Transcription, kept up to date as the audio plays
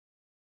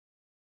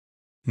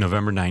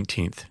November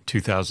 19th,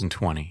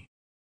 2020,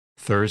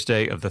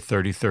 Thursday of the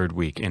 33rd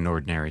week in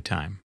Ordinary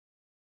Time.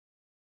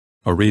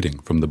 A reading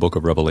from the book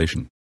of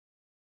Revelation.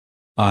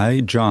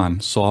 I,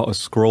 John, saw a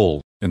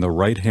scroll in the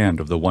right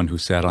hand of the one who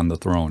sat on the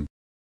throne.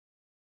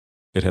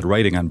 It had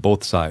writing on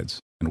both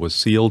sides, and was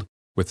sealed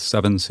with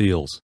 7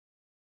 seals.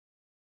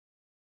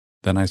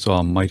 Then I saw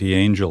a mighty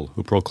angel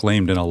who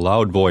proclaimed in a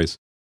loud voice,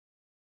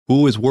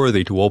 "Who is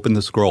worthy to open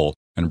the scroll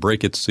and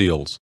break its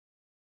seals?"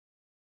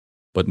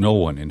 But no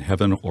one in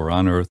heaven or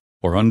on earth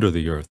or under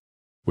the earth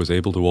was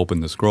able to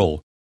open the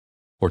scroll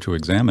or to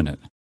examine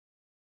it.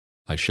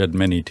 I shed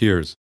many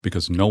tears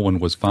because no one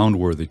was found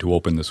worthy to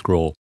open the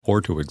scroll or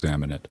to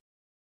examine it.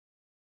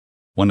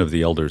 One of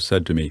the elders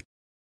said to me,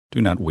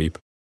 "Do not weep.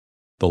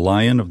 The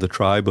Lion of the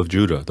tribe of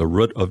Judah, the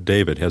Root of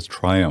David, has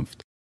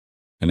triumphed,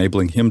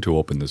 enabling him to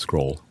open the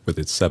scroll with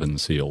its 7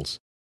 seals."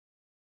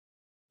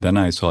 Then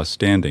I saw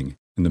standing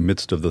in the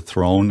midst of the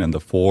throne and the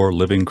 4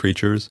 living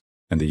creatures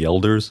and the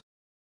elders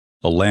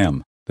a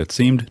lamb that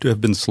seemed to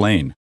have been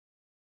slain.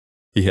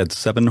 He had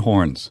 7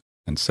 horns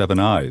and 7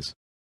 eyes.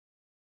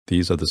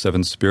 These are the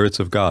 7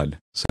 spirits of God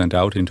sent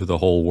out into the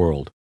whole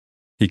world.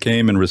 He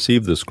came and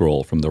received the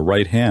scroll from the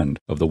right hand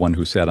of the one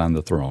who sat on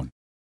the throne.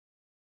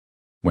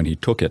 When he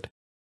took it,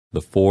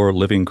 the 4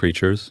 living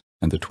creatures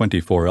and the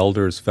 24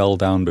 elders fell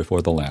down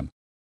before the Lamb.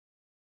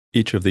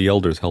 Each of the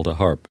elders held a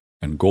harp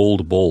and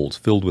gold bowls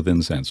filled with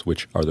incense,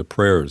 which are the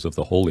prayers of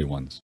the holy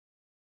ones.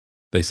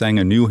 They sang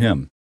a new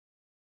hymn.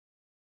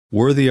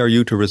 "Worthy are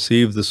you to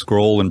receive the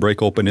scroll and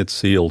break open its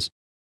seals,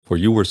 for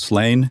you were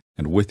slain,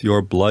 and with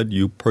your blood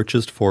you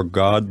purchased for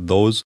God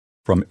those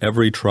from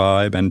every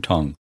tribe and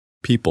tongue,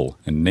 people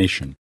and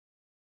nation.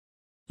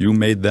 You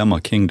made them a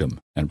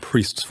kingdom and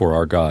priests for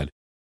our God,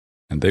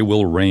 and they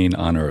will reign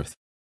on earth."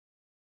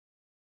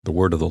 The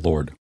word of the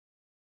Lord.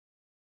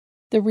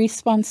 The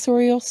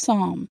responsorial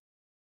psalm.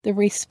 The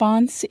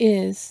response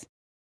is,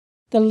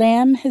 "The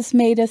Lamb has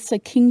made us a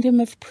kingdom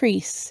of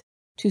priests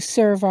to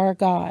serve our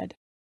God."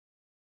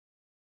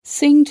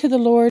 Sing to the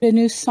Lord a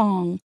new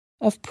song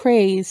of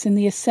praise in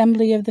the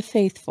assembly of the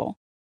faithful.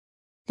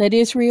 Let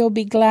Israel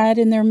be glad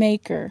in their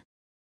Maker.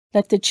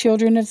 Let the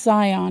children of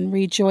Zion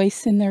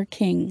rejoice in their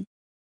King.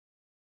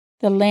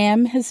 The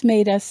Lamb has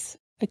made us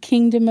a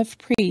kingdom of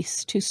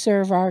priests to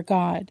serve our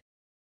God.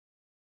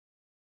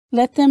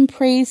 Let them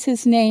praise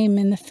his name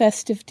in the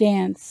festive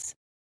dance.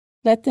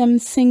 Let them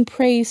sing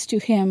praise to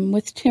him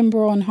with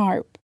timbrel and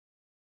harp.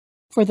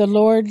 For the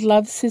Lord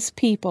loves his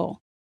people,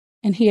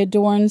 and he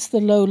adorns the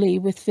lowly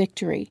with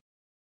victory.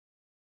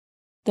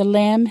 The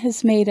Lamb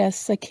has made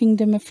us a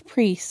kingdom of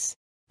priests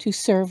to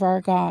serve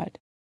our God.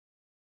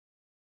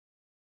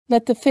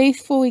 Let the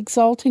faithful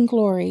exult in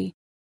glory.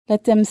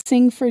 Let them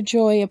sing for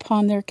joy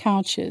upon their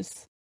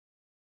couches.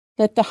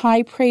 Let the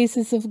high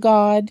praises of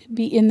God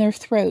be in their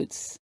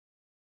throats.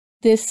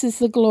 This is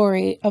the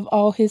glory of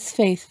all his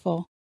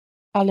faithful.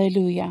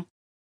 Alleluia.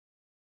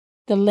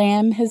 The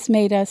Lamb has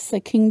made us a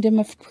kingdom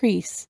of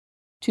priests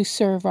to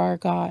serve our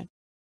God.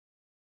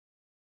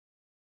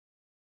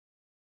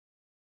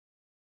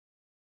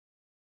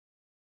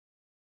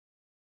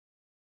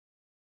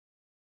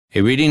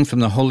 A reading from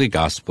the Holy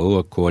Gospel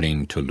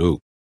according to Luke.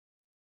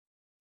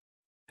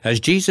 As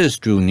Jesus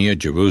drew near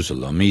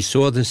Jerusalem, he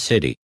saw the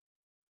city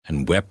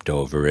and wept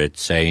over it,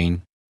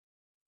 saying,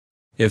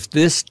 "If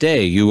this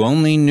day you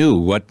only knew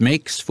what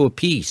makes for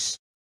peace!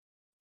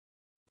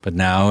 But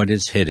now it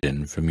is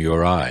hidden from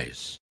your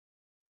eyes.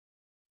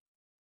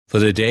 For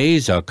the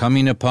days are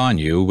coming upon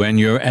you when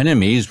your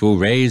enemies will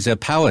raise a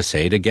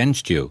palisade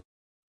against you.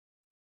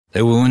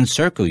 They will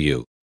encircle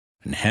you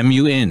and hem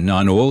you in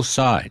on all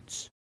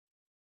sides.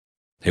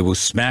 They will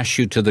smash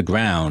you to the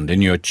ground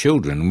and your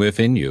children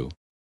within you,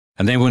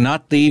 and they will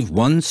not leave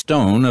one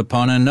stone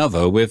upon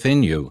another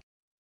within you,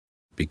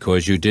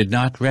 because you did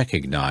not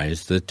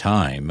recognize the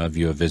time of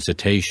your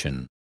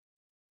visitation."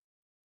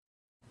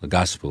 The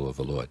Gospel of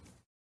the Lord.